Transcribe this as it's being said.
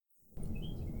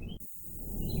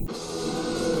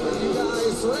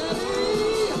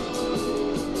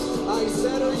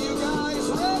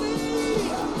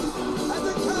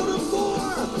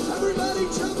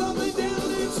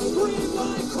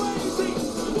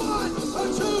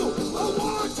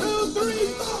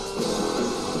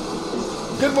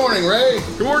Good morning, Ray.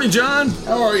 Good morning, John.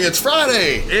 How are you? It's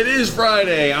Friday. It is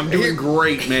Friday. I'm doing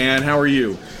great, man. How are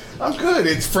you? I'm good.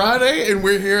 It's Friday, and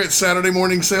we're here at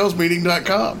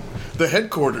SaturdayMorningSalesMeeting.com, the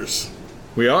headquarters.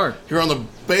 We are. Here on the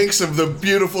banks of the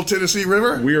beautiful Tennessee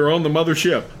River. We are on the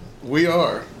mothership. We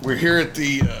are. We're here at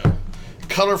the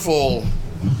colorful,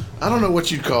 I don't know what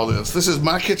you'd call this. This is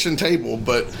my kitchen table,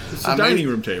 but It's a dining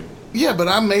room table. Yeah, but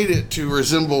I made it to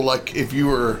resemble like if you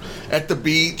were at the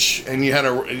beach and you had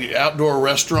an outdoor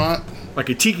restaurant. Like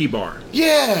a tiki bar.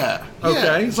 Yeah.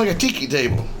 Okay. It's like a tiki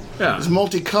table. Yeah. It's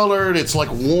multicolored. It's like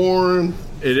warm.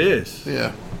 It is.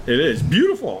 Yeah. It is.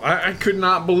 Beautiful. I could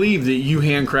not believe that you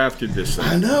handcrafted this thing.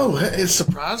 I know. It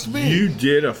surprised me. You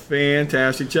did a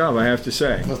fantastic job, I have to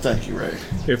say. Well, thank you, Ray.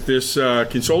 If this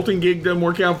consulting gig doesn't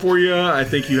work out for you, I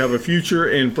think you have a future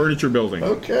in furniture building.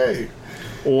 Okay.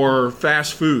 Or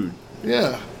fast food.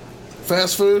 Yeah.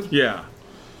 Fast food? Yeah.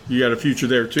 You got a future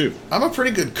there, too. I'm a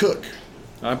pretty good cook.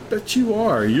 I bet you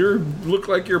are. You look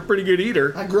like you're a pretty good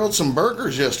eater. I grilled some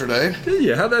burgers yesterday. Did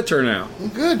you? How'd that turn out?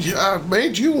 Good. I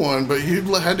made you one, but you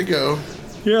had to go.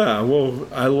 Yeah, well,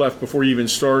 I left before you even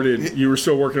started. You were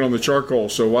still working on the charcoal,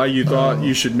 so why you thought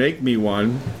you should make me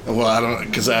one? Well, I don't,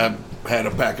 because I had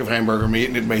a pack of hamburger meat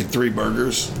and it made 3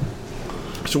 burgers.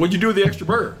 So what'd you do with the extra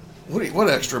burger? What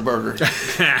extra burger?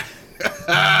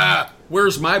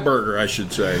 Where's my burger, I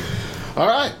should say. All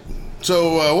right.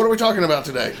 So what are we talking about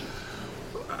today?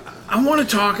 I want to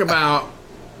talk about...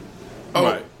 Oh,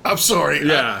 What? I'm sorry.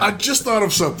 Yeah. I just thought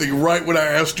of something right when I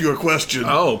asked you a question.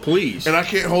 Oh, please. And I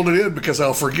can't hold it in because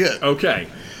I'll forget. Okay.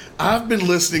 I've been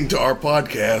listening to our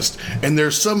podcast, and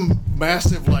there's some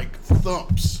massive, like,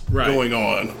 thumps going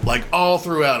on, like, all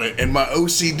throughout it. And my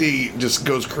OCD just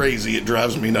goes crazy. It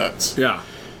drives me nuts. Yeah.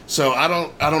 So I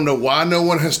don't know why no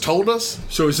one has told us.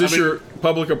 So is this your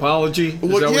public apology? Is that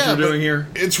what you're doing here?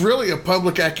 It's really a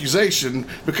public accusation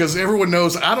because everyone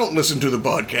knows I don't listen to the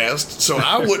podcast, so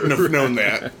I wouldn't have known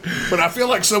that. But I feel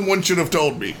like someone should have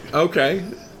told me. Okay.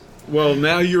 Well,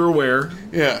 now you're aware.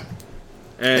 Yeah.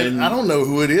 And I don't know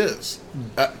who it is.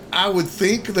 I would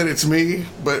think that it's me,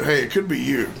 but hey, it could be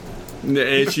you.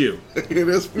 It's you. It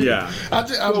is me. Yeah. I'm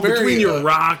between your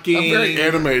rocking, I'm very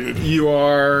animated. You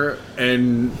are,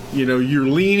 and you're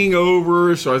leaning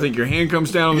over, so I think your hand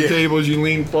comes down on the table as you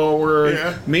lean forward.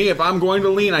 Yeah. Me, if I'm going to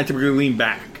lean, I typically lean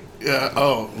back. Yeah.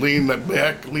 Oh, lean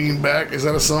back. Is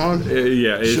that a song?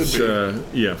 Yeah. It's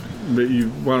Should be. yeah. But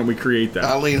why don't we create that?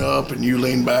 I lean up and you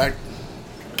lean back.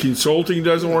 Consulting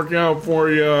doesn't work out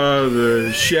for you.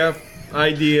 The chef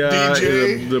idea,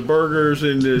 DJ. the burgers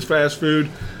and this fast food.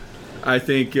 I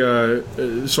think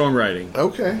songwriting.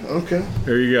 Okay.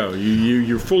 There you go.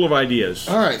 You're full of ideas.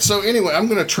 All right. So anyway, I'm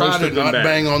going to try to not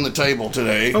bang on the table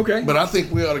today. Okay. But I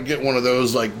think we ought to get one of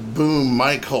those like boom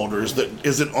mic holders that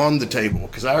isn't on the table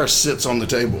because ours sits on the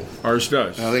table. Ours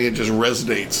does. I think it just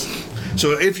resonates.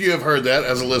 So if you have heard that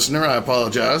as a listener, I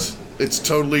apologize. It's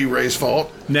totally Ray's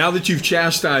fault. Now that you've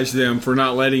chastised them for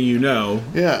not letting you know,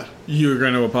 you're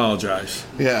going to apologize.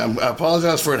 Yeah, I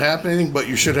apologize for it happening, but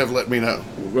you should have let me know.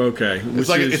 Okay.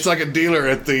 It's like a dealer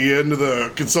at the end of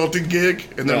the consulting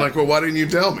gig, and they're like, well, why didn't you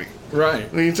tell me? Right. Why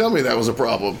didn't you tell me that was a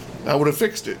problem? I would have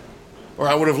fixed it. Or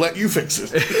I would have let you fix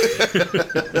it.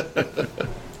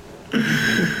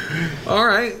 All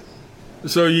right.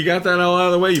 So you got that all out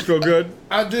of the way? You feel good?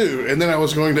 I do. And then I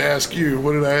was going to ask you,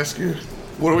 what did I ask you?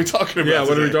 What are we talking about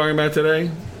what are we talking about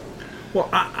today? Well,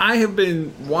 I have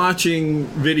been watching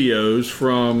videos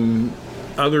from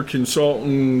other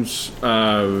consultants,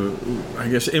 I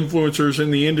guess influencers in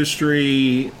the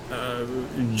industry,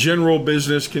 general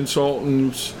business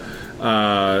consultants,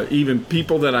 even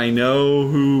people that I know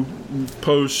who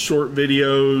post short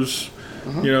videos,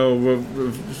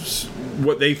 of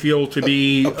what they feel to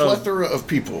be a plethora of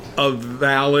people. A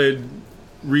valid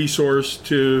resource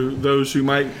to those who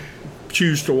might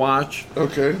choose to watch.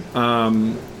 Okay.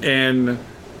 And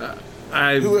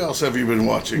who else have you been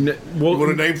watching? You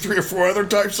want to name 3 or 4 other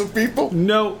types of people?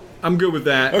 No, I'm good with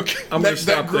that. Okay. I'm going to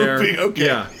stop there. Okay.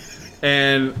 Yeah.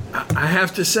 And I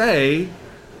have to say,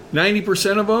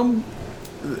 90% of them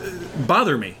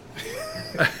bother me.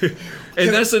 And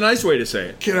that's a nice way to say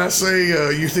it. Can I say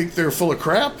you think they're full of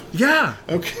crap? Yeah.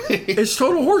 Okay. It's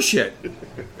total horseshit.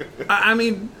 I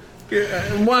mean,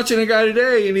 I'm watching a guy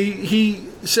today, and he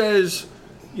says,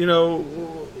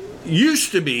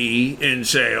 used to be in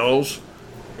sales,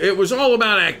 it was all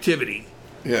about activity.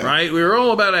 Yeah. Right? We were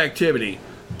all about activity.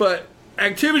 But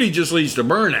activity just leads to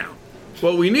burnout.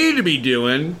 What we need to be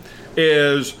doing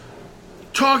is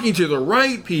talking to the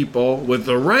right people with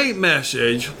the right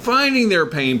message, finding their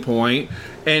pain point,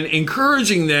 and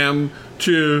encouraging them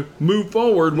to move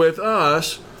forward with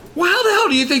us Well, how the hell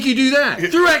do you think you do that?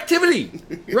 Through activity,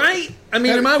 right? I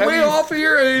mean, am I way off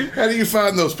here? How do you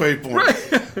find those paid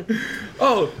points? Right.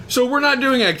 Oh, so we're not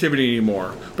doing activity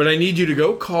anymore. But I need you to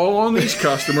go call on these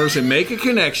customers and make a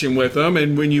connection with them.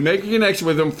 And when you make a connection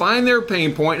with them, find their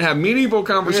pain point, have meaningful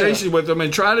conversations with them,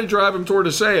 and try to drive them toward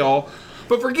a sale.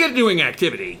 But forget doing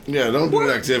activity. Yeah, don't do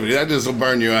activity. That just will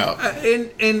burn you out.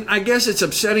 And I guess it's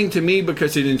upsetting to me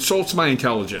because it insults my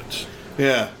intelligence.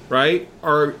 Yeah. Right?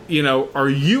 Are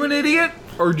you an idiot?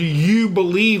 Or do you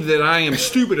believe that I am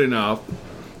stupid enough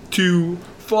to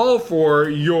fall for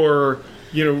your,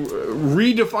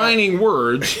 redefining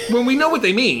words when we know what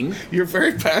they mean? You're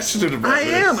very passionate about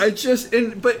this. I am. It's just,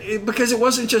 because it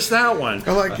wasn't just that one.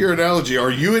 I like your analogy. Are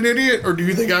you an idiot, or do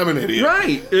you think I'm an idiot?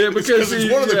 Right. Because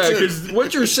it's one of the two. Because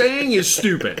what you're saying is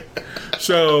stupid.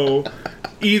 So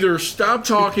either stop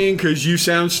talking because you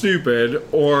sound stupid,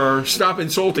 or stop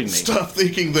insulting me. Stop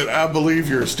thinking that I believe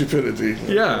your stupidity.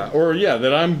 Yeah, or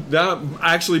that I'm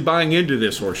actually buying into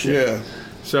this horseshit. Yeah.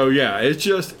 So it's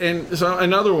just, and so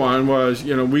another one was,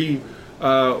 we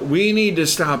need to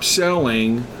stop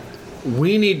selling.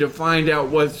 We need to find out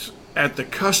what's at the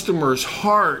customer's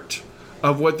heart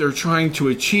of what they're trying to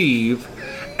achieve,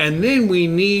 and then we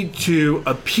need to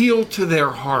appeal to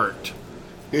their heart.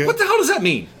 Yeah. What the hell does that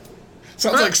mean?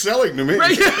 Sounds like selling to me.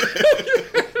 Right?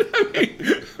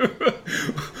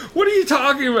 What are you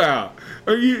talking about?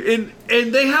 And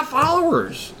they have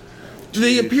followers.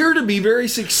 They appear to be very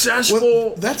successful.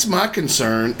 Well, that's my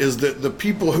concern, is that the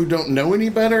people who don't know any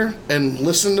better and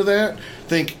listen to that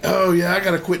think, oh, yeah, I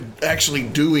got to quit actually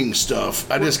doing stuff.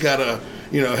 I just got to,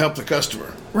 help the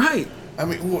customer. Right. I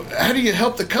mean, how do you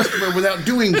help the customer without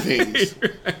doing things?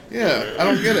 Yeah, I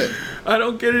don't get it. I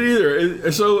don't get it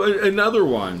either. So another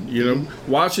one,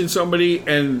 watching somebody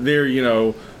and they're,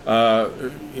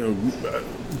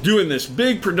 doing this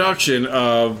big production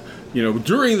of,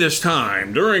 during this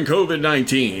time, during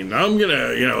COVID-19, I'm going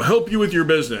to, help you with your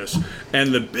business.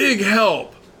 And the big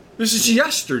help, this is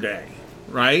yesterday,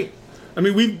 right? I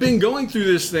mean, we've been going through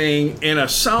this thing in a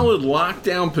solid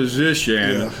lockdown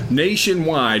position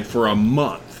nationwide for a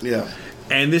month. Yeah.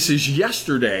 And this is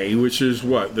yesterday, which is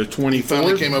what, the 24th? He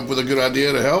finally came up with a good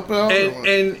idea to help out?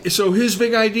 And so his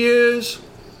big idea is,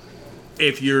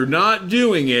 if you're not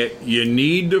doing it, you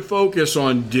need to focus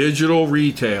on digital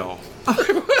retail.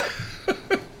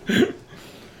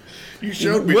 You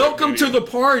showed me. Welcome to the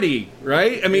party,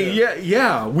 right? I mean,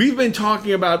 yeah, we've been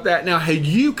talking about that. Now, had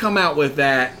you come out with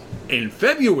that in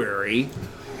February,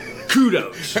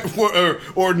 kudos.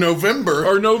 or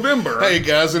November. Hey,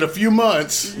 guys, in a few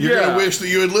months, you're going to wish that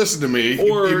you had listened to me.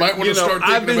 Or, you might want to start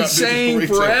thinking I've been about saying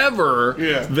forever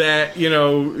that,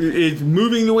 it's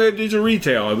moving the way of digital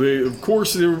retail. Of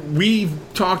course, we've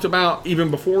talked about, even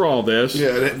before all this. Yeah,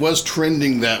 it was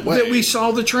trending that way. That we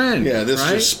saw the trend. Yeah, this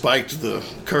just spiked the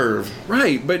curve.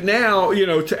 Right, but now,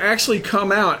 to actually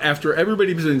come out after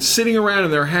everybody's been sitting around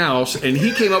in their house, and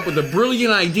he came up with the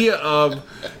brilliant idea of,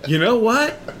 you know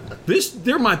what?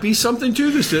 There might be something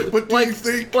to this. What do you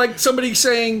think? Like somebody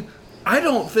saying, I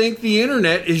don't think the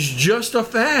internet is just a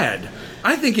fad.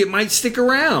 I think it might stick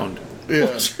around.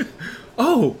 Yeah.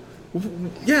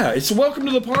 It's welcome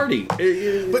to the party.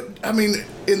 But, I mean,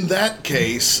 in that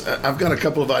case, I've got a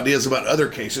couple of ideas about other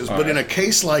cases, but in a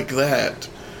case like that,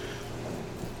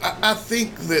 I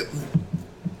think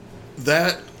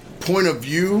that point of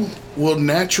view will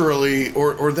naturally,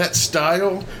 or that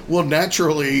style will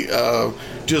naturally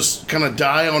just kind of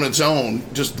die on its own,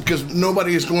 just because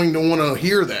nobody is going to want to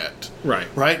hear that.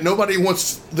 Right? Nobody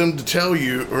wants them to tell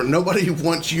you, or nobody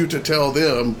wants you to tell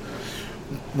them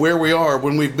where we are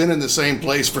when we've been in the same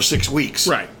place for 6 weeks.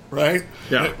 Right?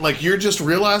 Yeah. Like, you're just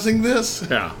realizing this?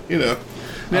 Yeah.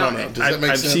 Now, I don't know. Does that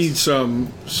make sense? I've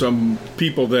seen some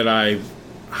people that I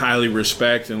highly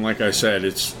respect, and like I said,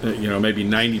 it's maybe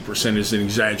 90% is an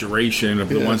exaggeration of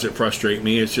the ones that frustrate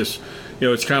me. It's just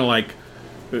it's kind of like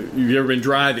you've ever been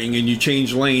driving and you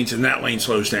change lanes and that lane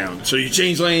slows down, so you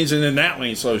change lanes and then that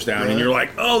lane slows down, and you're like,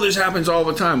 oh, this happens all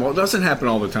the time. Well, it doesn't happen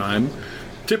all the time.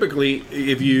 Typically,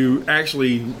 if you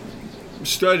actually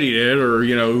studied it or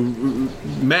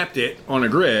mapped it on a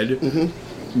grid,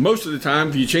 most of the time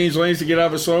if you change lanes to get out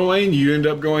of a slow lane, you end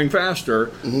up going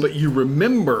faster, but you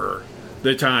remember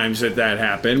the times that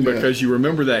happened because you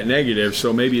remember that negative.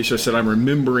 So maybe it's just that I'm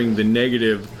remembering the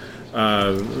negative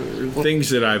things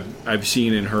that I've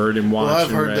seen and heard and watched. Well,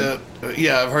 I've heard that.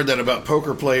 I've heard that about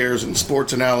poker players and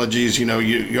sports analogies.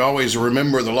 You always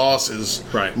remember the losses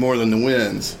more than the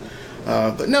wins.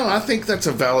 But no, I think that's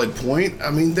a valid point.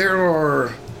 I mean, there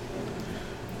are,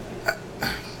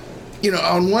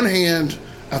 on one hand,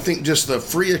 I think just the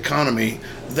free economy,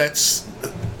 that's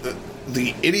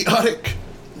the idiotic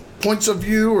points of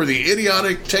view or the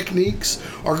idiotic techniques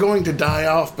are going to die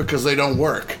off because they don't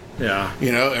work. Yeah.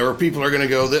 You know, or people are going to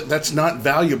go, that's not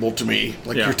valuable to me.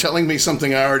 Like, Yeah. you're telling me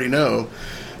something I already know.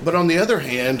 But on the other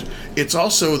hand, it's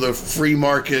also the free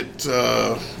market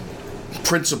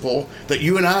principle that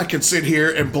you and I could sit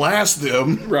here and blast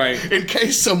them. Right. In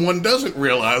case someone doesn't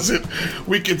realize it,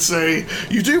 we could say,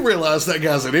 you do realize that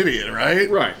guy's an idiot, right?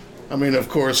 Right. I mean, of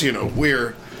course, you know,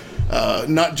 we're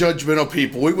not judgmental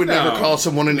people. We would never call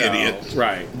someone an idiot.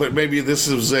 Right. But maybe this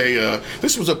was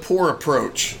a poor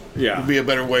approach. Yeah. Would be a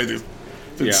better way than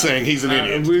saying he's an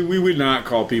idiot. We would not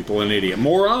call people an idiot.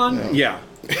 Moron? Yeah.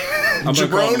 I'm going to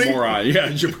call him a moron. Yeah,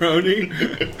 jabroni.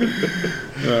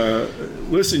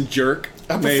 Listen, jerk.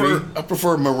 I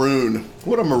prefer maroon.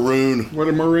 What a maroon. What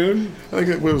a maroon? I think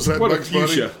it was that What Bugs a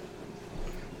fuchsia.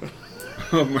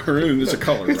 Bunny. Maroon is a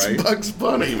color, It's right? Bugs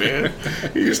Bunny, man.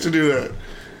 He used to do that.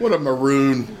 What a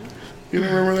maroon. You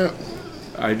don't remember that?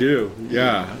 I do.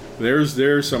 Yeah.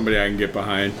 There's somebody I can get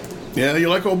behind. Yeah, you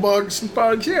like old Bugs?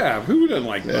 Bugs, yeah. Who doesn't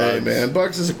like Bugs? Hey, man,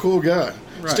 Bugs is a cool guy.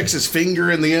 Right. Sticks his finger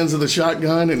in the ends of the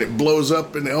shotgun and it blows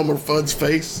up in Elmer Fudd's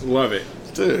face. Love it.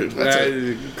 Dude,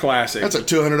 Classic. that's a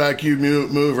 200 IQ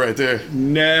move right there.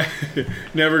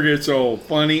 Never gets old.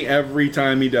 Funny every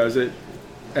time he does it.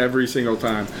 Every single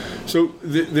time. So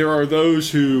there are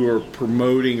those who are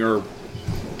promoting or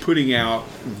putting out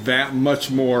that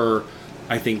much more,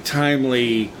 I think,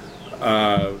 timely,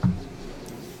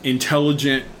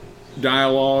 intelligent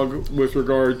dialogue with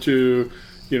regard to,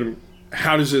 you know,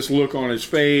 how does this look on his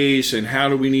face and how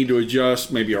do we need to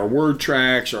adjust maybe our word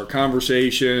tracks, our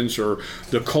conversations, or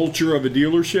the culture of a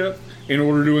dealership in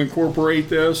order to incorporate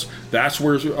this. That's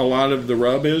where a lot of the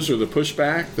rub is, or the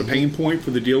pushback, the pain point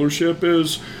for the dealership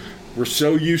is we're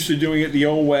so used to doing it the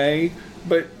old way.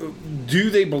 But do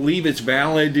they believe it's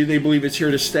valid? Do they believe it's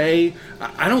here to stay?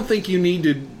 I don't think you need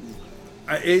to.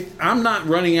 I'm not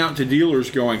running out to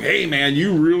dealers going, hey, man,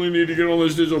 you really need to get on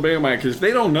this digital bandwagon. Because if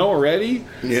they don't know already,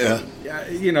 yeah,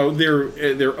 you know, their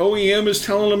OEM is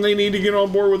telling them they need to get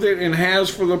on board with it and has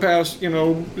for the past,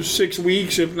 6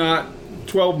 weeks, if not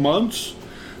 12 months.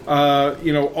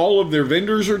 All of their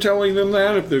vendors are telling them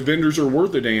that, if their vendors are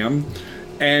worth a damn.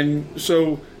 And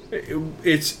so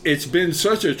it's been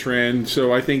such a trend.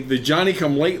 So I think the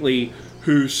Johnny-come-lately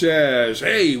who says,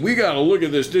 hey, we got to look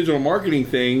at this digital marketing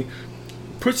thing,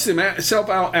 puts himself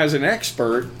out as an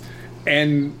expert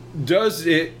and does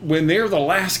it when they're the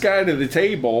last guy to the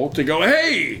table to go,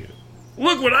 hey,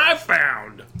 look what I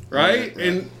found, right?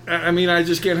 And I mean, I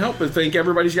just can't help but think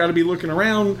everybody's got to be looking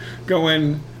around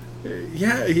going,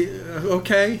 yeah,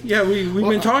 okay, yeah, we've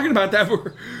been talking about that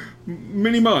for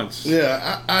many months.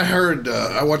 Yeah, I heard,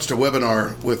 I watched a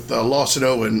webinar with Lawson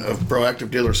Owen of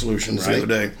Proactive Dealer Solutions the other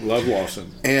day. Love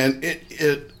Lawson. And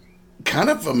it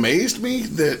kind of amazed me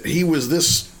that he was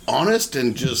this honest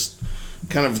and just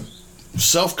kind of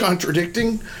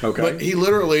self-contradicting. Okay. But he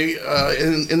literally,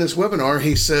 in this webinar,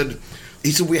 he said,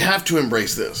 we have to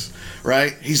embrace this,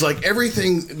 right? He's like,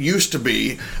 everything used to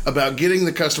be about getting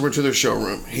the customer to their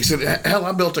showroom. He said, hell,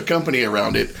 I built a company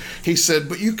around it. He said,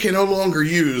 but you can no longer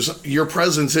use your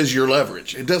presence as your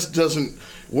leverage. It doesn't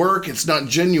work. It's not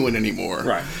genuine anymore.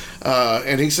 Right.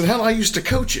 And he said, hell, I used to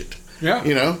coach it.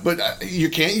 Yeah. But you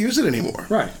can't use it anymore.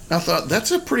 Right. I thought that's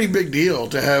a pretty big deal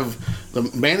to have the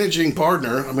managing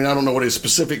partner. I mean, I don't know what his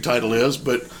specific title is,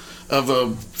 but of a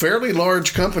fairly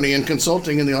large company in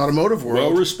consulting in the automotive world.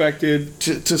 Well respected.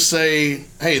 To say,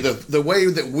 hey, the way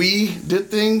that we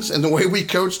did things and the way we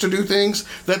coach to do things,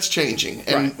 that's changing.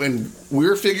 And, and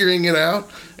we're figuring it out,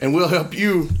 and we'll help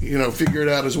you, figure it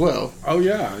out as well. Oh,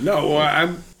 yeah. No,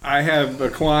 I have a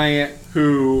client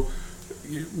who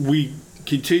we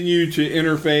continue to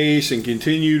interface and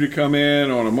continue to come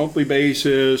in on a monthly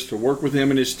basis to work with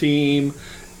him and his team.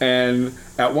 And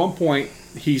at one point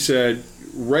he said,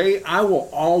 Ray, I will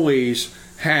always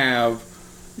have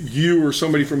you or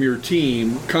somebody from your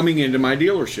team coming into my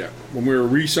dealership when we're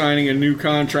re-signing a new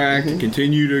contract and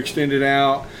continue to extend it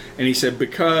out. And he said,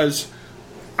 because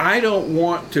I don't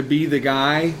want to be the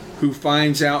guy who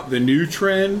finds out the new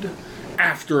trend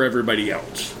after everybody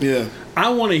else. Yeah. I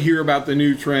want to hear about the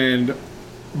new trend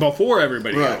before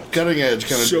everybody else. Cutting edge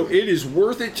kind of. So it is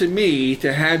worth it to me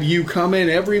to have you come in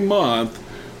every month,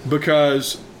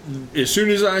 because as soon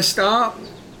as I stop,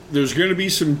 there's going to be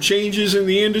some changes in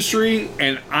the industry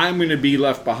and I'm going to be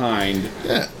left behind.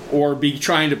 Yeah. Or be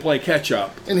trying to play catch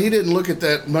up. And he didn't look at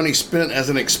that money spent as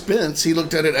an expense. He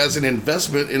looked at it as an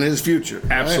investment in his future.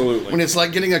 Absolutely. Right? When it's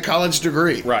like getting a college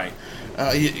degree. Right.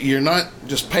 You're not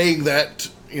just paying that,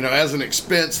 as an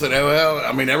expense that,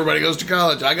 everybody goes to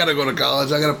college. I got to go to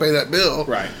college. I got to pay that bill.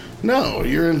 Right. No,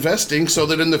 you're investing so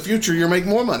that in the future you make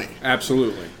more money.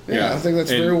 Absolutely. Yeah, I think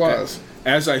that's very wise.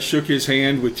 As I shook his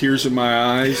hand with tears in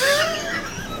my eyes,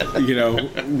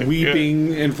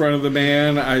 weeping in front of the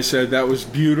man, I said that was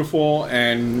beautiful,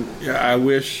 and I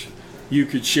wish you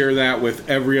could share that with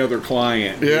every other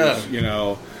client. Yeah.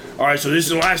 All right, so this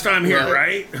is the last time here,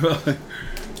 right?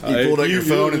 You pulled out your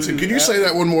phone and said, "Could you say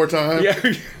that one more time?" Yeah.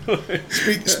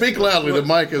 Speak loudly. The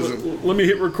mic isn't. Let me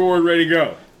hit record. Ready,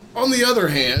 go. On the other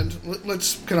hand,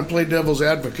 let's kind of play devil's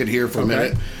advocate here for a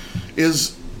minute.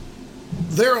 Is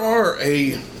there are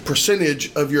a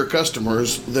percentage of your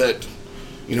customers that,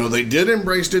 they did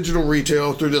embrace digital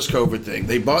retail through this COVID thing.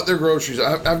 They bought their groceries.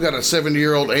 I've got a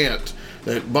 70-year-old aunt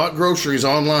that bought groceries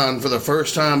online for the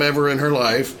first time ever in her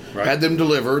life, had them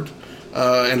delivered,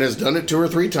 and has done it 2 or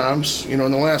 3 times, in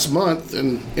the last month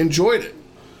and enjoyed it.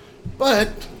 But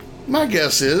my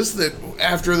guess is that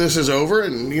after this is over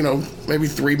and, maybe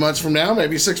 3 months from now,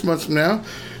 maybe 6 months from now,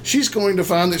 she's going to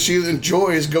find that she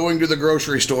enjoys going to the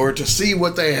grocery store to see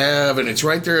what they have, and it's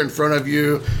right there in front of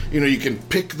you. You can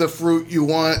pick the fruit you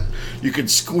want. You can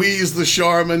squeeze the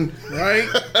Charmin, right?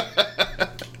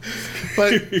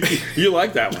 But you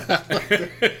like that one.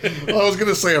 Well, I was going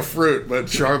to say a fruit, but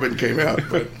Charmin came out.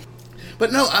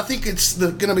 But no, I think it's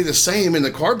going to be the same in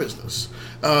the car business.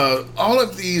 All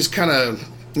of these kind of,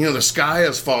 the sky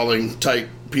is falling type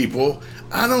people,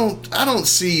 I don't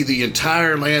see the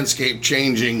entire landscape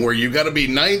changing where you got to be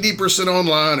 90%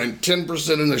 online and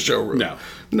 10% in the showroom.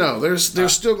 No,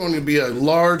 there's still going to be a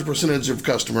large percentage of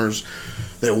customers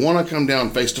that want to come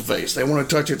down face to face. They want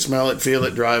to touch it, smell it, feel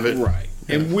it, drive it. Right.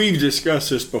 Yeah. And we've discussed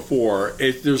this before.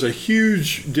 There's a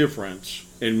huge difference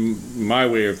in my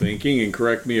way of thinking, and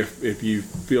correct me if you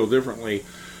feel differently,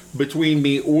 between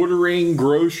me ordering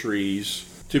groceries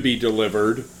to be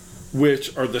delivered,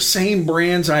 which are the same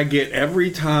brands I get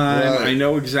every time. Right. I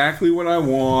know exactly what I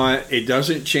want. It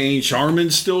doesn't change.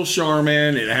 Charmin's still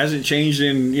Charmin. It hasn't changed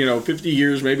in 50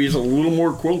 years. Maybe it's a little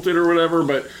more quilted or whatever,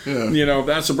 but if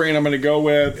that's the brand I'm going to go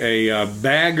with. A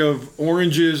bag of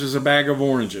oranges is a bag of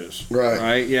oranges.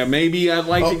 Right. Yeah. Maybe I'd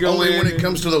like to go only when it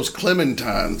comes to those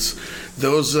clementines.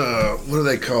 Those what are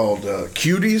they called?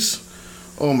 Cuties.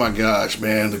 Oh my gosh,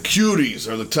 man! The cuties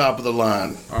are the top of the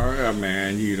line. All right,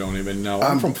 man, you don't even know.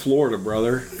 I'm from Florida,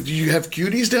 brother. Do you have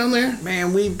cuties down there?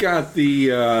 Man, we've got the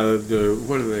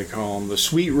what do they call them? The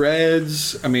sweet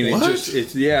reds. I mean, what?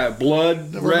 it's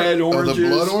blood red oranges. Oh, the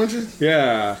blood oranges?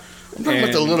 Yeah. I'm talking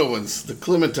about the little ones, the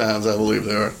clementines, I believe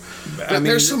they are. But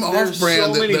there's some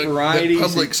off-brand so that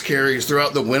Publix carries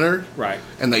throughout the winter. Right.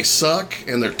 And they suck,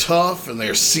 and they're tough, and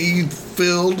they're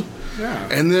seed-filled. Yeah.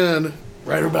 And then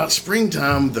right about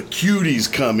springtime, the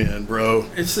cuties come in, bro.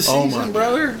 It's the season,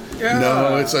 brother. Yeah.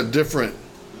 No, it's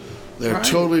they're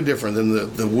totally different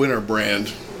than the winter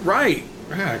brand. Right.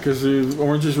 Yeah, because the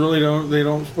oranges really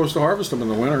don't supposed to harvest them in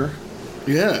the winter.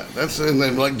 Yeah, and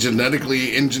they've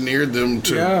genetically engineered them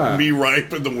to be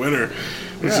ripe in the winter,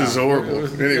 which is horrible.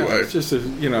 Anyway, it's just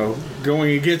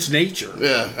going against nature.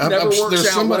 Yeah, there's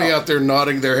somebody out there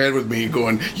nodding their head with me,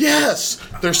 going, "Yes!"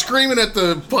 They're screaming at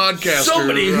the podcaster.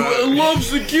 Somebody who loves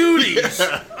the cuties.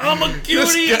 Yeah. I'm a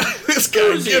cutie. This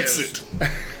guy gets it,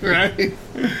 right?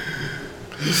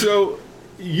 So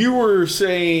you were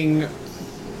saying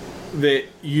that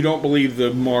you don't believe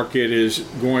the market is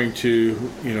going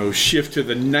to, shift to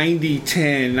the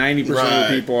 90% of the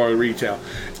people are retail.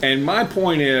 And my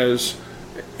point is,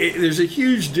 there's a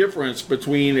huge difference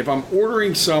between if I'm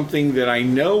ordering something that I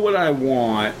know what I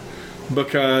want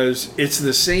because it's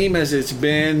the same as it's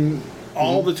been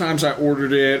all the times I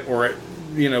ordered it, or it,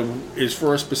 is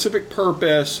for a specific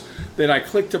purpose that I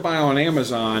click to buy on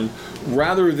Amazon,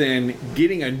 rather than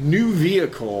getting a new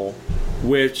vehicle,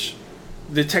 which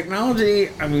the technology,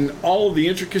 all of the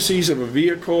intricacies of a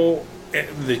vehicle,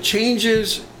 the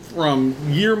changes from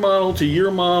year model to year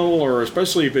model, or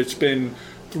especially if it's been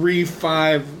 3,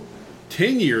 5,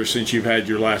 10 years since you've had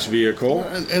your last vehicle.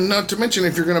 And not to mention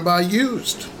if you're going to buy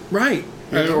used. Right.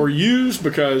 Or used,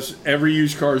 because every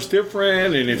used car is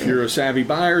different, and if you're a savvy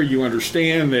buyer, you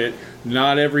understand that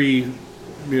not every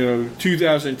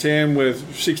 2010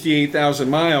 with 68,000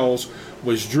 miles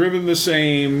was driven the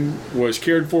same, was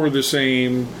cared for the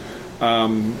same.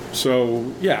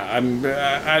 So yeah,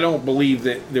 I don't believe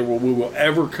that we will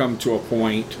ever come to a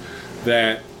point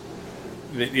that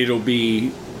it'll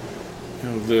be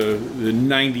the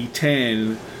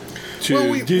 90-10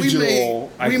 to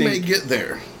digital. We may get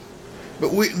there,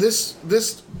 but this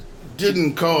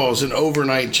didn't cause an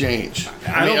overnight change.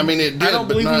 I mean, it did. I don't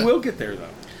believe we will get there though.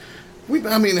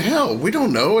 Hell, we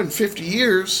don't know. In 50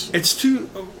 years, it's too.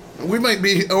 We might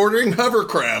be ordering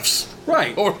hovercrafts.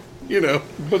 Right. Or you know.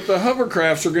 But the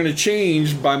hovercrafts are going to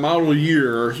change by model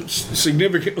year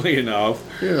significantly enough.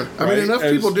 Yeah. I right? mean, enough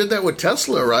people did that with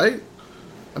Tesla, right?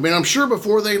 I mean, I'm sure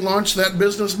before they launched that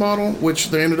business model, which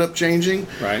they ended up changing,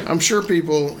 right. I'm sure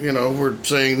people, you know, were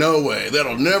saying, no way,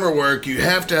 that'll never work. You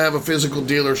have to have a physical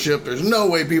dealership. There's no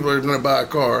way people are going to buy a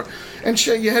car. And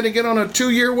shit, you had to get on a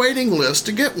 2-year waiting list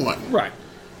to get one. Right.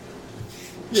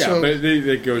 Yeah, So- but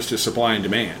it goes to supply and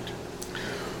demand,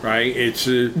 right? It's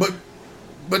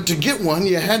But to get one,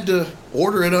 you had to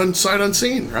order it on sight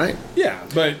unseen, right? yeah,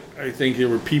 but I think there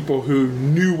were people who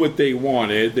knew what they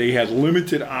wanted. They had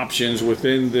limited options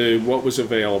within what was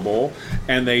available,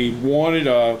 and they wanted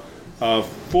a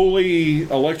fully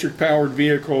electric powered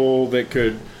vehicle that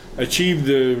could achieve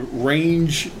the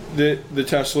range that the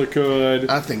Tesla could.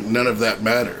 I think none of that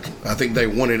mattered. I think they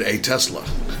wanted a Tesla.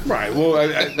 Right. Well,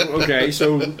 okay.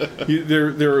 So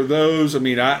there are those. I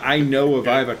mean, I know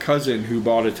I have a cousin who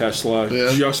bought a Tesla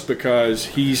just because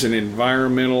he's an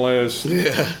environmentalist.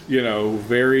 Yeah. You know,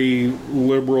 very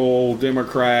liberal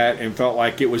Democrat, and felt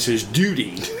like it was his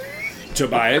duty to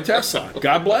buy a Tesla.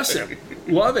 God bless him.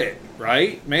 Love it.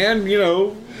 Right, man. You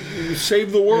know,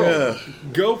 save the world. Yeah.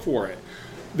 Go for it.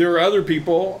 There are other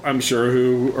people, I'm sure,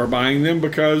 who are buying them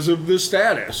because of the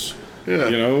status. Yeah.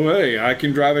 You know, hey, I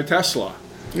can drive a Tesla.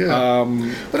 Yeah.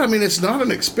 But I mean, it's not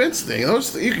an expense thing.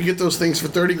 You can get those things for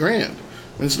 $30,000.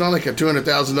 It's not like a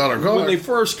 $200,000 car. When they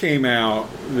first came out,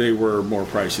 they were more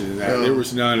pricey than that. There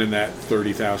was none in that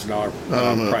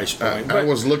 $30,000 price point. I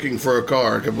was looking for a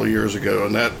car a couple of years ago,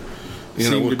 and that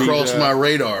would cross my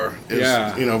radar.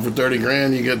 You know, for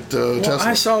 $30,000 you get Tesla.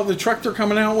 I saw the truck they're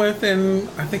coming out with, and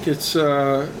I think it's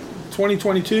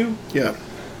 2022. Yeah.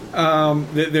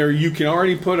 You can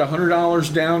already put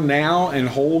 $100 down now and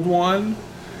hold one,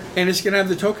 and it's going to have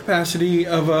the tow capacity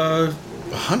of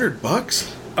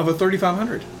 $100 of a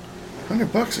 3500.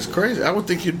 $100 is crazy. I would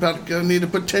think you'd about need to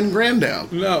put $10,000 down.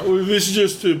 No, this is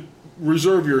just to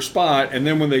reserve your spot, and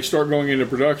then when they start going into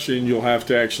production, you'll have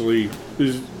to actually.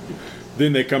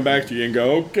 Then they come back to you and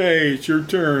go, okay, it's your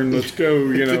turn. Let's go.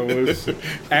 You know, let's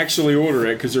actually order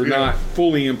it because they're not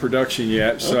fully in production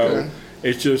yet. So. Okay.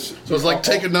 It's just So it's like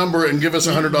take a number and give us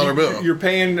a $100 bill. You're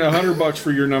paying $100 for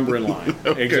your number in line.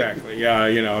 Okay. Exactly. Yeah.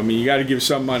 You know, I mean, you got to give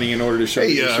some money in order to show.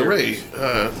 Hey, Ray,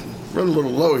 run a little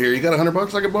low here. You got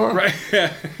 $100 I could borrow? Right.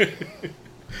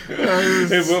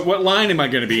 What line am I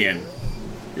going to be in?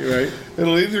 Right.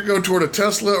 It'll either go toward a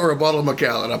Tesla or a bottle of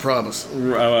Macallan. I promise.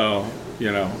 Well,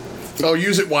 you know. Oh,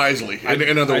 use it wisely.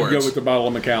 In other words, I'd go with the bottle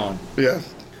of Macallan. Yeah.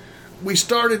 We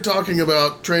started talking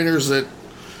about trainers that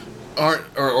aren't,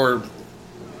 or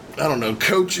I don't know,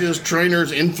 coaches,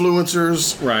 trainers,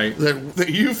 influencers, right? That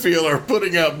you feel are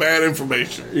putting out bad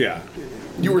information. Yeah.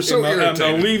 You were so irritated.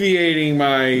 I'm alleviating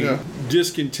my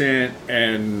discontent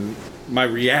and my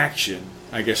reaction,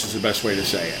 I guess is the best way to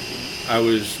say it. I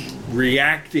was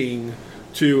reacting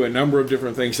to a number of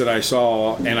different things that I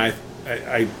saw, and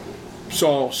I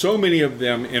saw so many of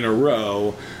them in a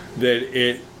row that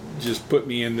it just put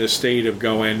me in this state of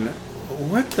going,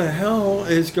 what the hell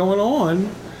is going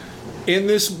on in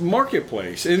this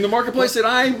marketplace, in the marketplace that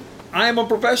I am a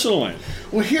professional in?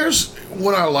 Well, here's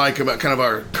what I like about kind of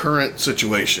our current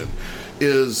situation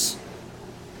is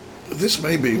this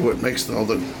may be what makes all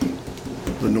the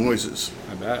noises.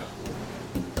 I bet.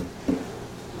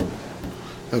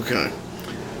 Okay.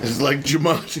 It's like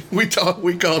Jumanji.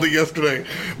 We called it yesterday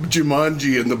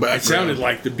Jumanji in the background. It sounded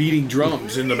like the beating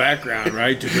drums in the background,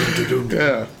 right?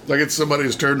 Yeah, like it's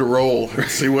somebody's turn to roll and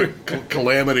see what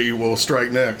calamity will strike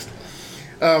next.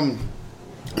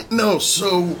 No,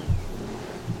 so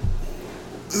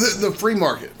the free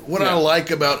market. What I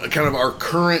like about kind of our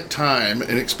current time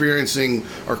and experiencing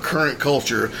our current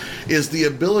culture is the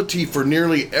ability for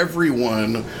nearly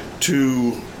everyone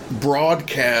to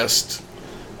broadcast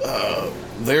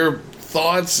their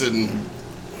thoughts and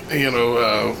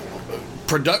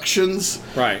productions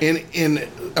in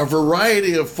a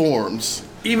variety of forms.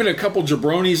 Even a couple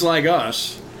jabronis like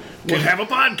us can have a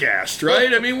podcast,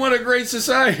 right? I mean, what a great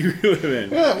society we live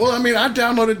in. Yeah, well, I mean, I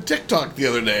downloaded TikTok the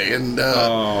other day, and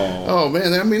oh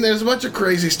man, I mean, there's a bunch of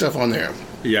crazy stuff on there.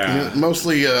 Yeah,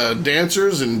 mostly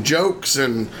dancers and jokes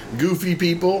and goofy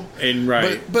people. And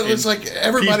right, but it's like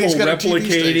everybody's got a TV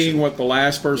station. Replicating what the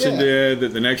last person did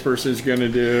that the next person's going to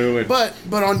do. And but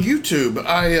on YouTube,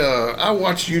 I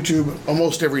watch YouTube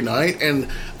almost every night, and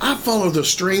I follow the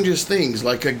strangest things,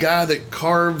 like a guy that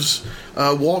carves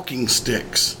walking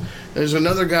sticks. There's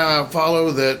another guy I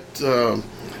follow that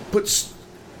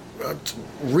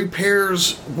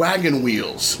repairs wagon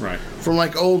wheels from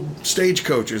like old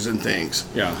stagecoaches and things.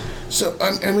 Yeah. So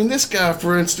I mean, this guy,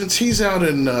 for instance, he's out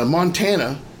in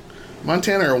Montana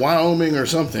Montana or Wyoming or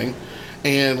something,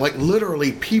 and like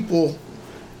literally people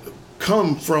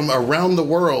come from around the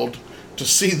world to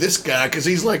see this guy because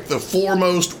he's like the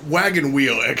foremost wagon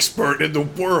wheel expert in the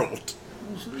world.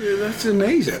 Yeah, that's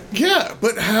amazing. Yeah,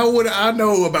 but how would I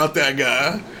know about that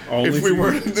guy if we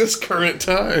weren't in this current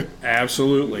time?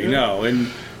 Absolutely, no.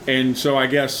 And so I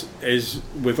guess as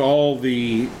with all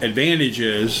the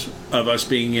advantages of us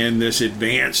being in this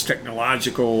advanced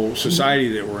technological society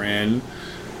that we're in,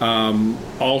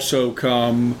 also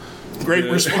come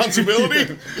great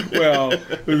responsibility. Well,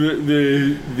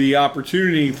 the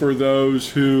opportunity for those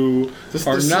who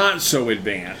are not so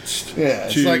advanced. Yeah,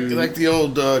 it's like the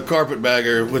old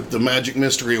carpetbagger with the magic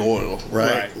mystery oil,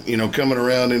 right? You know, coming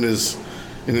around in his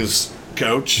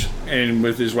coach and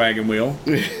with his wagon wheel.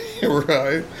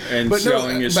 Right. And but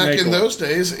selling his back snake in oil. those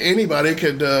days, anybody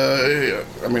could,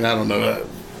 I mean, I don't know.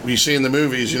 You see in the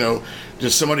movies, you know,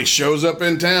 just somebody shows up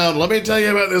in town. Let me tell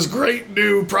you about this great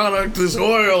new product, this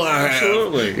oil I have.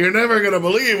 Absolutely. You're never going to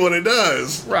believe what it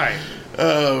does. Right.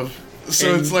 So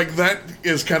it's like that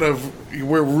is kind of,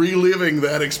 we're reliving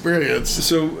that experience.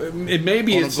 So it may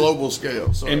be on a global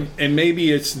scale. Sorry. And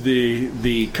maybe it's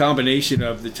the combination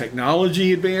of the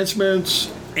technology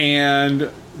advancements and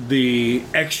the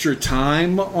extra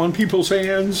time on people's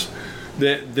hands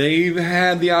that they've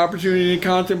had the opportunity to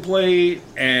contemplate,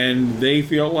 and they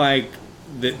feel like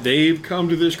that they've come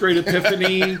to this great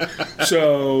epiphany.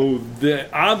 So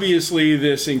that obviously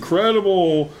this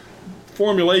incredible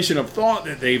formulation of thought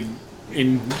that they've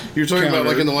You're talking about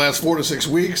like in the last 4 to 6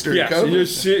 weeks during COVID?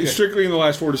 Yes, strictly in the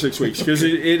last 4 to 6 weeks, because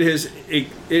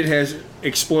it has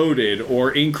exploded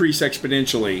or increased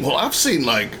exponentially. Well, I've seen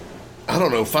like, I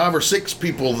don't know, 5 or 6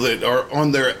 people that are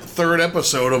on their 3rd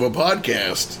episode of a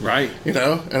podcast. Right. You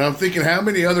know, and I'm thinking how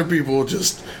many other people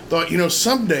just thought, you know,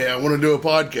 someday I want to do a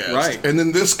podcast. Right. And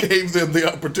then this gave them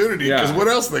the opportunity, because what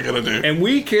else are they going to do? And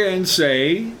we can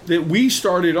say that we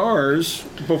started ours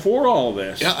before all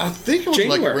this. Yeah, I think it was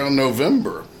January. like around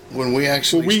November when we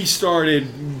actually... we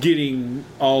started getting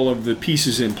all of the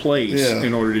pieces in place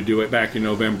in order to do it back in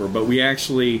November. But we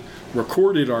actually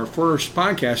recorded our first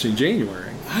podcast in January.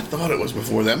 I thought it was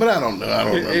before that, but I don't know. I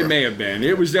don't remember. It may have been.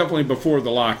 It was definitely before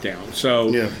the lockdown. So,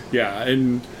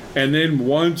 and then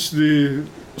once the...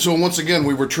 So once again,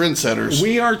 we were trendsetters.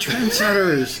 We are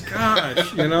trendsetters.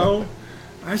 Gosh, you know?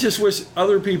 I just wish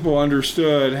other people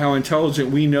understood how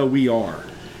intelligent we know we are.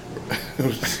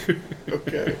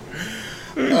 Okay.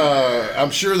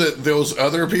 I'm sure that those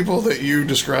other people that you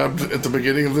described at the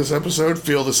beginning of this episode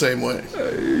feel the same way.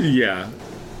 Yeah.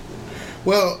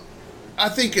 Well, I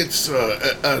think it's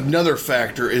another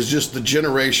factor is just the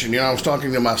generation. You know, I was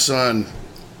talking to my son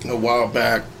a while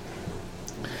back,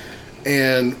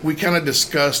 and we kind of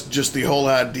discussed just the whole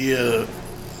idea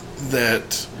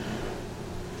that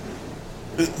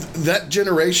that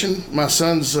generation, my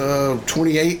son's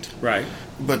 28. Right.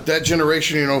 But that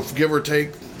generation, you know, give or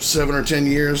take 7 or 10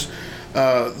 years,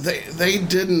 they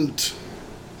didn't...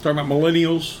 Talking about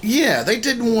millennials? Yeah, they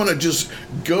didn't want to just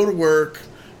go to work,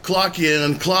 clock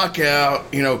in, clock out,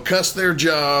 you know, cuss their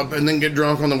job, and then get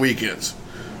drunk on the weekends,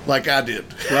 like I did.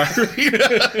 Right.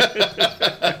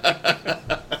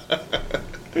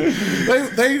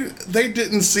 They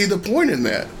didn't see the point in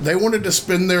that. They wanted to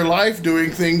spend their life doing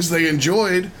things they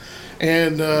enjoyed,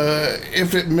 and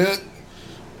if it meant...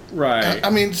 Right. I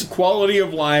mean... Quality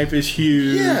of life is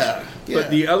huge. Yeah. But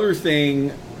the other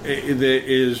thing that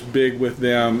is big with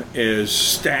them is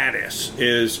status.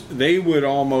 Is they would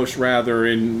almost rather,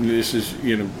 and this is,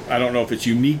 you know, I don't know if it's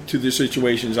unique to the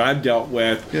situations I've dealt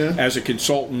with as a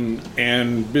consultant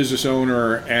and business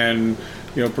owner and,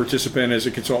 you know, participant as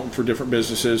a consultant for different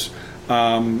businesses.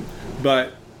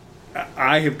 But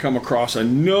I have come across a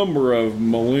number of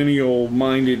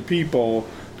millennial-minded people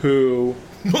who...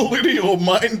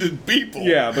 Millennial-minded people?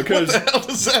 Yeah, because... What the hell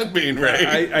does that mean,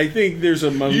 Ray? I think there's a...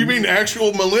 You mean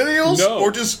actual millennials? No. Or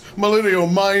just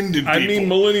millennial-minded people? I mean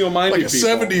millennial-minded like a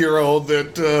people. 70-year-old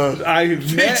that...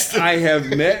 I have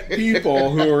met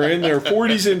people who are in their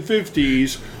 40s and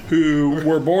 50s who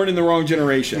were born in the wrong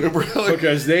generation. Really?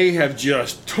 Because they have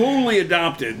just totally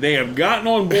adopted. They have gotten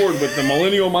on board with the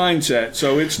millennial mindset.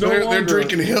 So it's no longer... They're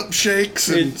drinking hemp shakes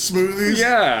and smoothies?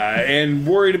 Yeah, and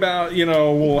worried about, you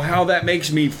know, well, how that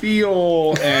makes me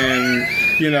feel. And,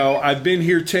 you know, I've been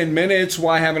here 10 minutes.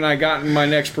 Why haven't I gotten my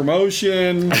next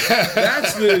promotion?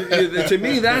 That's to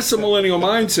me, that's the millennial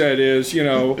mindset is, you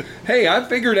know, hey, I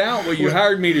figured out what you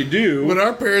hired me to do. But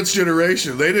our parents'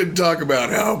 generation, they didn't talk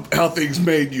about how things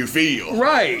made you feel.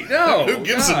 Right. No. Who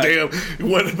gives a damn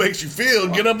what it makes you feel?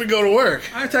 Get up and go to work.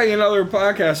 I tell you another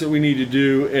podcast that we need to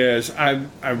do is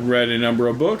I've read a number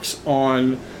of books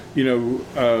on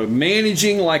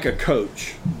Managing Like a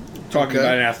Coach, talking Okay.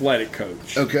 about an athletic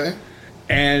coach. Okay.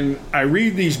 And I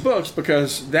read these books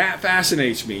because that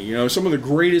fascinates me. Some of the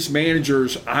greatest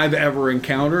managers I've ever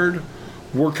encountered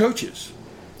were coaches.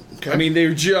 Okay. I mean,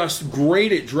 they're just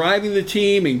great at driving the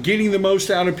team and getting the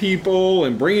most out of people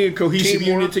and bringing a cohesive Teamwork.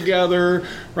 unit together,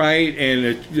 right?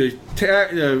 And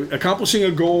accomplishing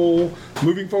a goal,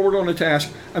 moving forward on a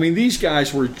task. I mean, these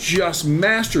guys were just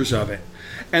masters of it.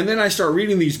 And then I start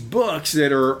reading these books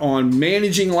that are on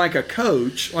managing like a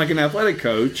coach, like an athletic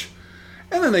coach.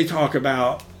 And then they talk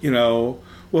about, well,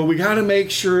 we got to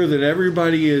make sure that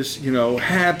everybody is,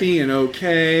 happy and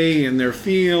okay in their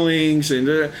feelings.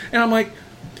 And I'm like,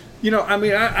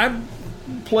 I've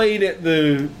played at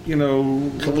the,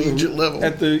 Collegiate level.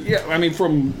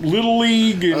 From Little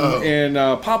League and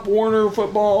Pop Warner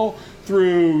football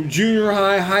through junior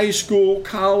high, high school,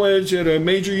 college at a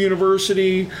major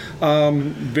university,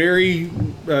 very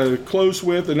close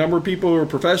with a number of people who are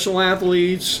professional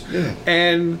athletes. Yeah.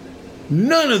 And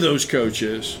none of those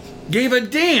coaches gave a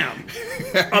damn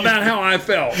about how I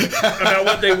felt, about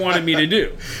what they wanted me to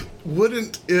do.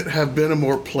 Wouldn't it have been a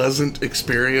more pleasant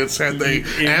experience had they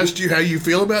asked you how you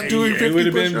feel about doing 50 It would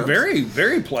have been push-ups? very,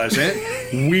 very pleasant.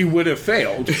 We would have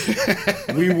failed.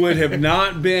 We would have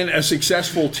not been a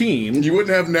successful team. You wouldn't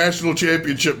have national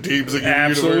championship teams at your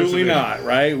Absolutely university. not,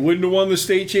 right? Wouldn't have won the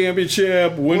state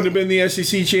championship, wouldn't have been the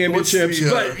SEC championships.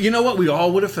 But you know what? We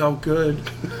all would have felt good,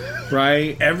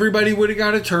 right? Everybody would have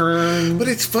got a turn. But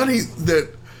it's funny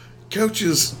that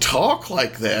coaches talk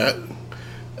like that.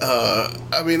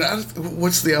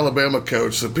 What's the Alabama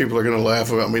coach that people are going to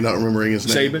laugh about me not remembering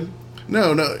his name? Saban?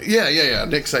 No. Yeah.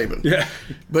 Nick Saban. Yeah.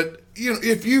 But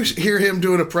if you hear him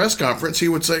doing a press conference, he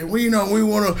would say, "Well, we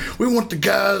want the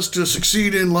guys to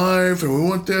succeed in life, and we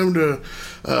want them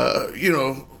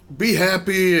to, be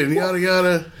happy and yada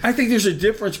yada." I think there's a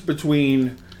difference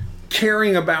between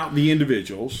caring about the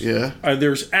individuals. Yeah.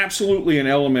 There's absolutely an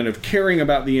element of caring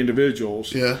about the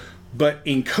individuals. Yeah. But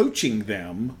in coaching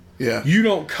them, Yeah. you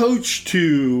don't coach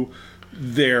to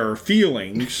their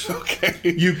feelings. Okay.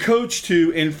 You coach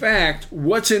to, in fact,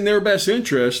 what's in their best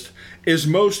interest is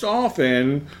most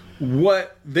often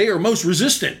what they are most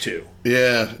resistant to.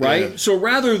 Yeah. Right? Yeah. So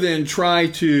rather than try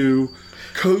to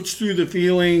coach through the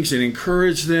feelings and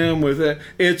encourage them with it,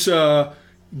 it's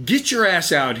get your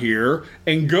ass out here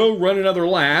and go run another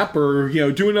lap or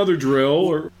do another drill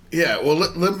or Yeah, well,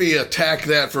 let me attack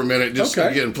that for a minute. Just Okay.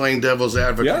 again, playing devil's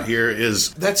advocate Yeah. here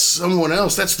is that's someone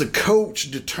else. That's the coach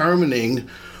determining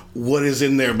what is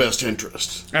in their best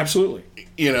interest. absolutely.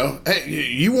 Hey,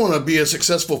 you want to be a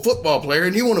successful football player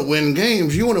and you want to win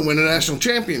games. You want to win a national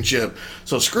championship.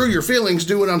 So screw your feelings.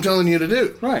 Do what I'm telling you to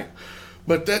do. Right.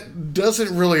 But that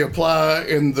doesn't really apply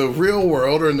in the real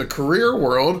world or in the career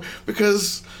world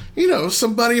because,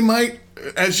 somebody might,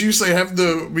 as you say, have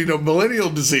the,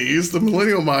 millennial disease, the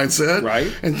millennial mindset.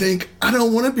 Right. And think, I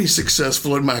don't want to be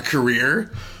successful in my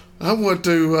career. I want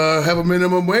to have a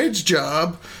minimum wage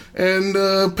job and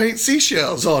paint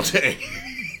seashells all day.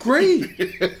 Great.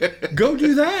 Go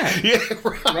do that. Yeah,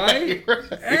 Right?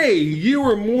 Hey, you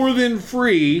are more than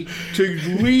free to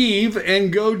leave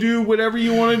and go do whatever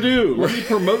you want to do. Let me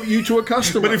promote you to a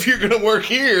customer. But if you're going to work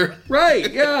here,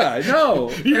 right, yeah, no.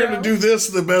 you're going to do this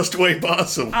the best way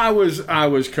possible. I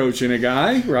was coaching a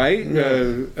guy, right?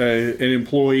 An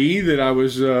employee that I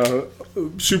was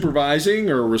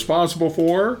supervising or responsible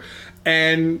for,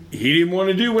 and he didn't want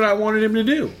to do what I wanted him to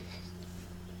do.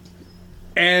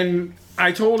 And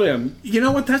I told him, you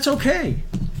know what, that's okay.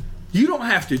 You don't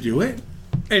have to do it.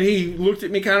 And he looked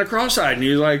at me kind of cross-eyed, and he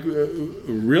was like,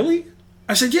 really?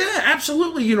 I said, yeah,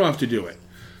 absolutely you don't have to do it.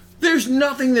 There's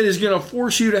nothing that is going to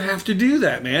force you to have to do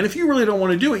that, man. If you really don't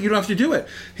want to do it, you don't have to do it.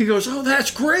 He goes, oh,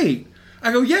 that's great.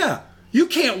 I go, yeah, you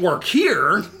can't work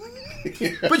here,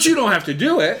 but you don't have to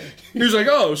do it. He was like,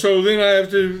 oh, so then I have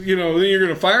to, then you're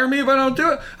going to fire me if I don't do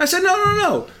it? I said,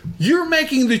 no. You're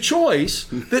making the choice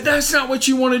that that's not what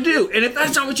you want to do. And if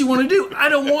that's not what you want to do, I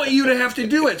don't want you to have to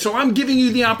do it. So I'm giving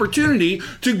you the opportunity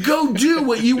to go do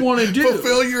what you want to do.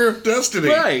 Fulfill your destiny.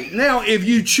 Right. Now, if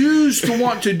you choose to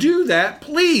want to do that,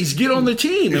 please get on the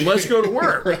team and let's go to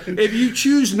work. Right. If you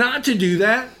choose not to do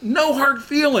that, no hard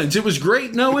feelings. It was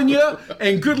great knowing you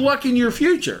and good luck in your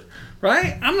future.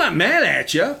 Right? I'm not mad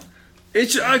at you.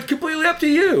 It's completely up to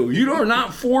you. You are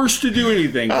not forced to do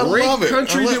anything. I Great love it.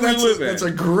 country that we live in. That's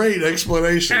a great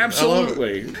explanation.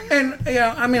 Absolutely. And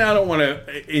I don't want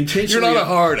to intentionally. You're not a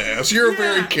hard ass. You're a Yeah.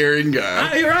 very caring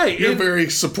guy. You're right. You're And- very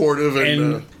supportive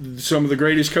and some of the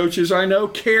greatest coaches I know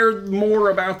cared more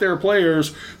about their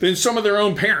players than some of their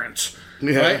own parents.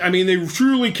 Yeah. Right? I mean, they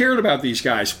truly cared about these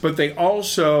guys, but they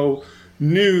also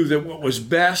knew that what was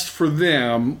best for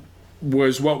them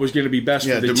was what was going to be best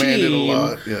for the demanded team. a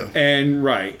lot. Yeah, and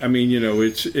right. I mean,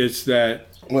 it's that.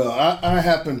 Well, I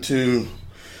happen to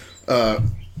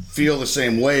feel the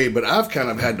same way, but I've kind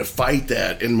of had to fight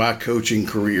that in my coaching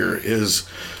career.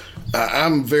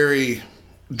 I'm very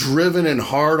driven and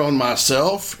hard on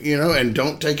myself, and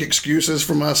don't take excuses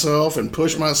for myself and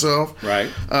push myself. Right.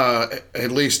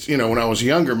 At least, when I was a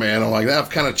younger man, I'm like that. I've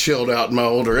kind of chilled out in my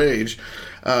older age.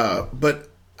 But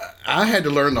I had to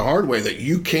learn the hard way that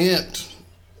you can't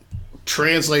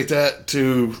translate that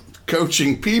to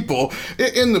coaching people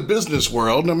in the business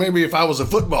world. Now, maybe if I was a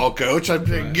football coach, I'd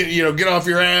get off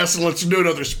your ass and let's do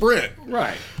another sprint.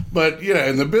 Right. But,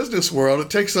 in the business world, it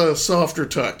takes a softer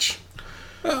touch.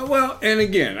 Well, and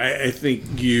again, I think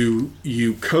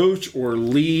you coach or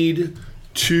lead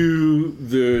to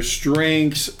the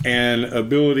strengths and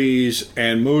abilities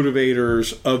and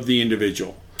motivators of the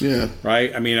individual. Yeah.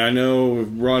 Right? I mean, I know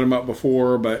we've brought him up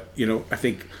before, but, I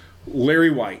think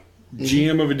Larry White,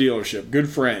 GM of a dealership, good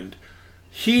friend,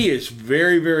 he is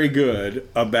very, very good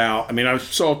about, I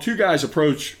saw two guys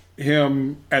approach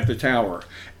him at the tower,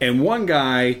 and one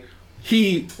guy,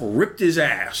 he ripped his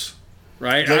ass.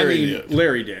 Right?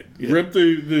 Larry did. He ripped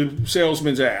the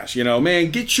salesman's ass. Man,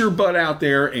 get your butt out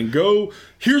there and go.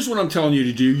 Here's what I'm telling you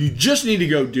to do. You just need to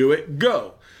go do it.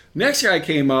 Go. Next guy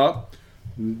came up,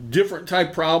 different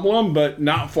type problem, but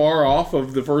not far off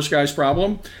of the first guy's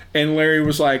problem. And Larry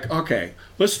was like, okay,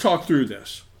 let's talk through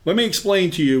this. Let me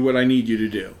explain to you what I need you to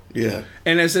do. Yeah.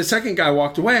 And as the second guy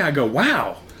walked away, I go,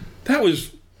 wow, that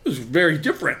was very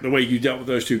different the way you dealt with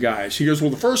those two guys. He goes,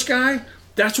 well, the first guy,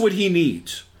 that's what he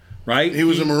needs. Right? He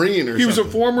was a Marine or something. He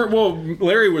was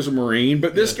Larry was a Marine,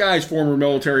 but this guy's former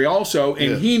military also,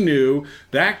 and he knew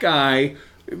that guy,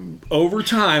 over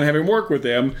time, having worked with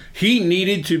him, he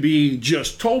needed to be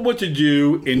just told what to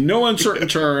do in no uncertain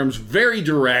terms, very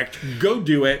direct, go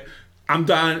do it. I'm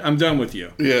done with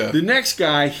you. Yeah. The next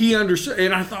guy, he understood,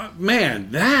 and I thought, man,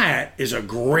 that is a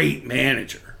great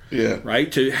manager. Yeah. Right?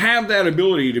 To have that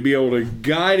ability to be able to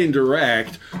guide and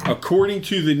direct according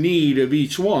to the need of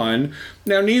each one.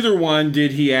 Now, neither one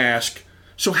did he ask,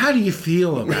 so how do you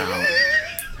feel about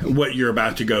what you're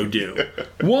about to go do?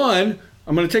 One,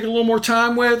 I'm going to take a little more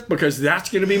time with because that's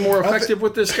going to be more effective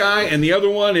with this guy. And the other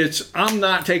one, I'm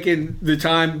not taking the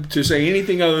time to say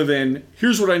anything other than,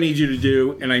 here's what I need you to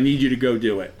do, and I need you to go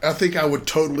do it. I think I would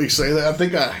totally say that. I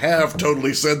think I have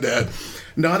totally said that.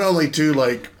 Not only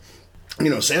to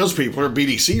salespeople or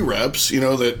BDC reps,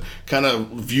 that kind of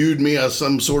viewed me as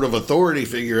some sort of authority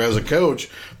figure as a coach,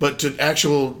 but to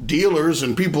actual dealers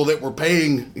and people that were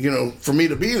paying, for me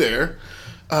to be there.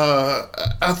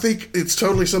 I think it's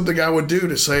totally something I would do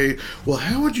to say, well,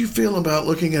 how would you feel about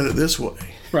looking at it this way?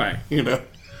 Right.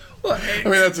 Well,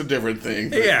 that's a different thing.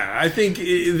 But. Yeah, I think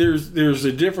there's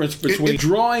a difference between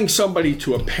drawing somebody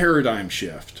to a paradigm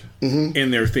shift in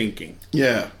their thinking.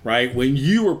 Yeah. Right? When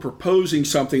you are proposing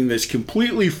something that's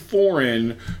completely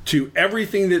foreign to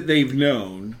everything that they've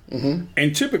known,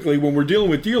 and typically when we're dealing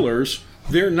with dealers,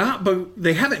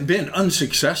 they haven't been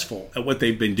unsuccessful at what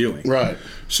they've been doing. Right.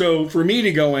 So for me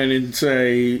to go in and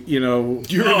say, you're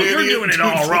doing it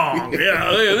all wrong.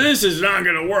 Yeah, this is not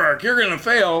going to work. You're going to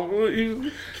fail.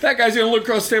 That guy's going to look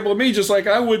across the table at me just like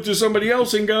I would to somebody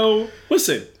else and go,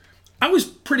 listen, I was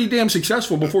pretty damn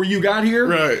successful before you got here.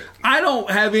 Right. I don't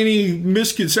have any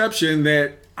misconception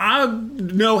that I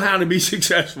know how to be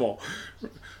successful.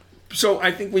 So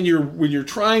I think when you're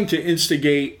trying to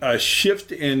instigate a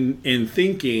shift in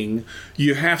thinking,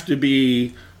 you have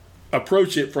to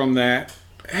approach it from that.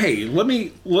 Hey, let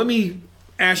me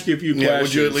ask you a few questions.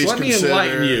 Would you at least let me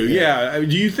enlighten you. Yeah.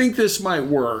 Do you think this might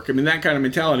work? I mean, that kind of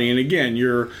mentality. And again,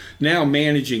 you're now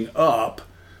managing up,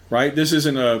 right? This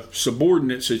isn't a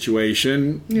subordinate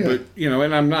situation, but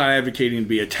and I'm not advocating to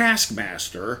be a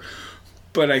taskmaster,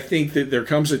 but I think that there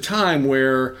comes a time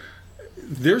where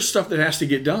there's stuff that has to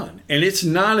get done. And it's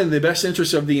not in the best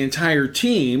interest of the entire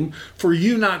team for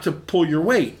you not to pull your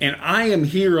weight. And I am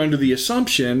here under the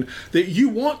assumption that you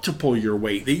want to pull your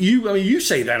weight. That you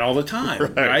say that all the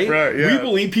time, right? Right, yeah. We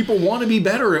believe people want to be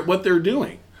better at what they're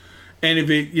doing. And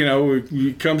if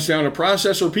it comes down to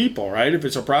process or people, right? If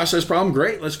it's a process problem,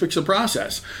 great, let's fix the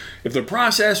process. If the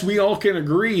process we all can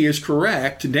agree is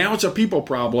correct, now it's a people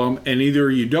problem, and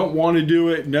either you don't want to do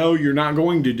it, no, you're not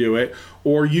going to do it,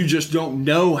 or you just don't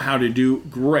know how to do it,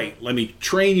 great. Let me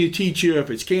train you, teach you. If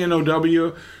it's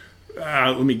KNOW,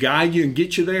 let me guide you and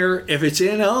get you there. If it's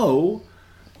NO,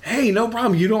 hey, no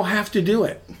problem. You don't have to do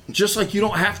it. Just like you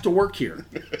don't have to work here,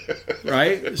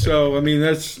 right? So,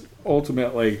 that's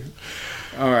ultimately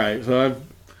all right. So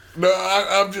No,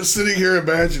 I'm just sitting here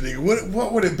imagining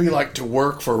what would it be like to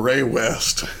work for Ray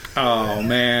West? Oh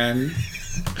man,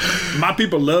 my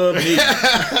people love me.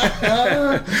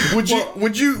 Would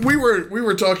you? We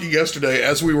were talking yesterday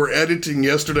as we were editing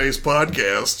yesterday's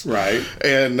podcast, Right.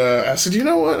 And I said, you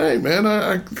know what? Hey man,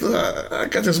 I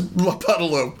got this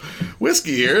bottle of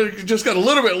whiskey here. It just got a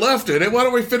little bit left in it. Why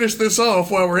don't we finish this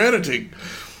off while we're editing?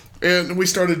 And we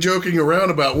started joking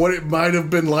around about what it might have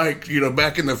been like,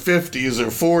 back in the 50s or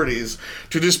 40s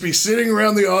to just be sitting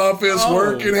around the office,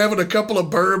 working, having a couple of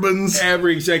bourbons.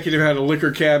 Every executive had a liquor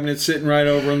cabinet sitting right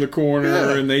over in the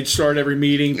corner, and they'd start every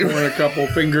meeting pouring a couple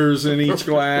fingers in each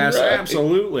glass. Right.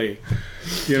 Absolutely.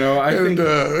 I think...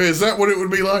 Is that what it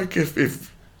would be like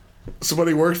if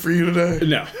somebody worked for you today?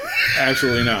 No,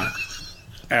 absolutely not.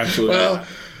 Absolutely not.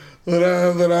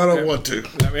 Then I don't want to.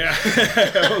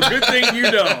 Well, good thing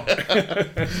you don't.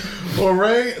 Well,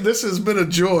 Ray, this has been a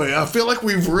joy. I feel like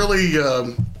we've really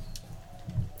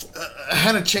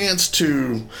had a chance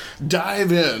to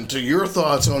dive into your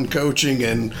thoughts on coaching,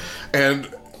 and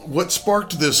what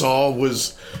sparked this all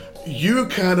was you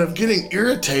kind of getting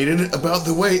irritated about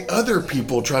the way other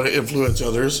people try to influence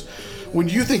others when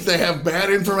you think they have bad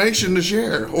information to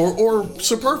share or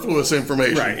superfluous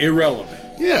information. Right, irrelevant.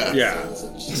 Yeah. Yeah.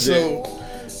 So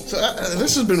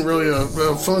this has been really a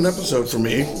fun episode for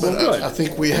me, but good. I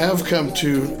think we have come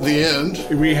to the end.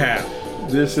 We have.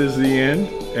 This is the end,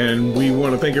 and we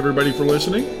want to thank everybody for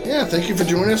listening. Yeah, thank you for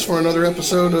joining us for another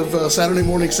episode of Saturday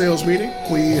Morning Sales Meeting.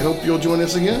 We hope you'll join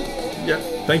us again. Yeah.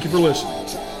 Thank you for listening.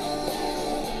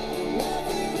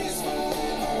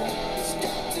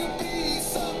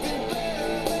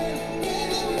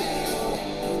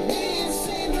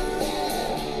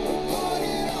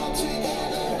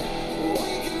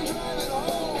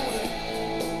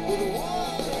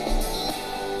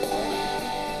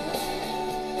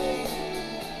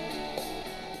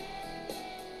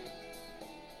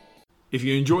 If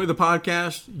you enjoy the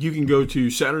podcast, you can go to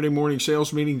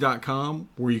SaturdayMorningSalesMeeting.com,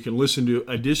 where you can listen to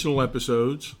additional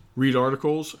episodes, read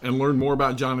articles, and learn more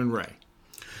about John and Ray.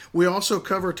 We also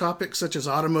cover topics such as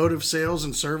automotive sales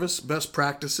and service, best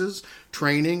practices,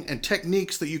 training, and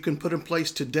techniques that you can put in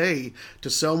place today to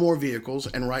sell more vehicles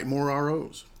and write more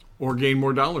ROs. Or gain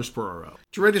more dollars per RO.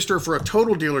 To register for a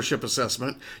total dealership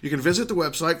assessment, you can visit the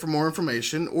website for more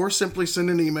information or simply send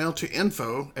an email to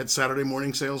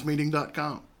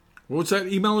info@SaturdayMorningSalesMeeting.com. What's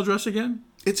that email address again?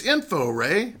 It's info,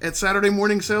 Ray, at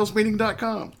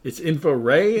SaturdayMorningSalesMeeting.com. It's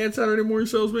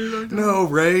info.ray@SaturdayMorningSalesMeeting.com? No,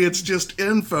 Ray, it's just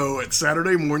info at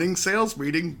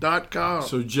SaturdayMorningSalesMeeting.com.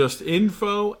 So just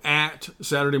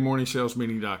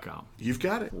info@SaturdayMorningSalesMeeting.com. You've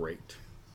got it. Great.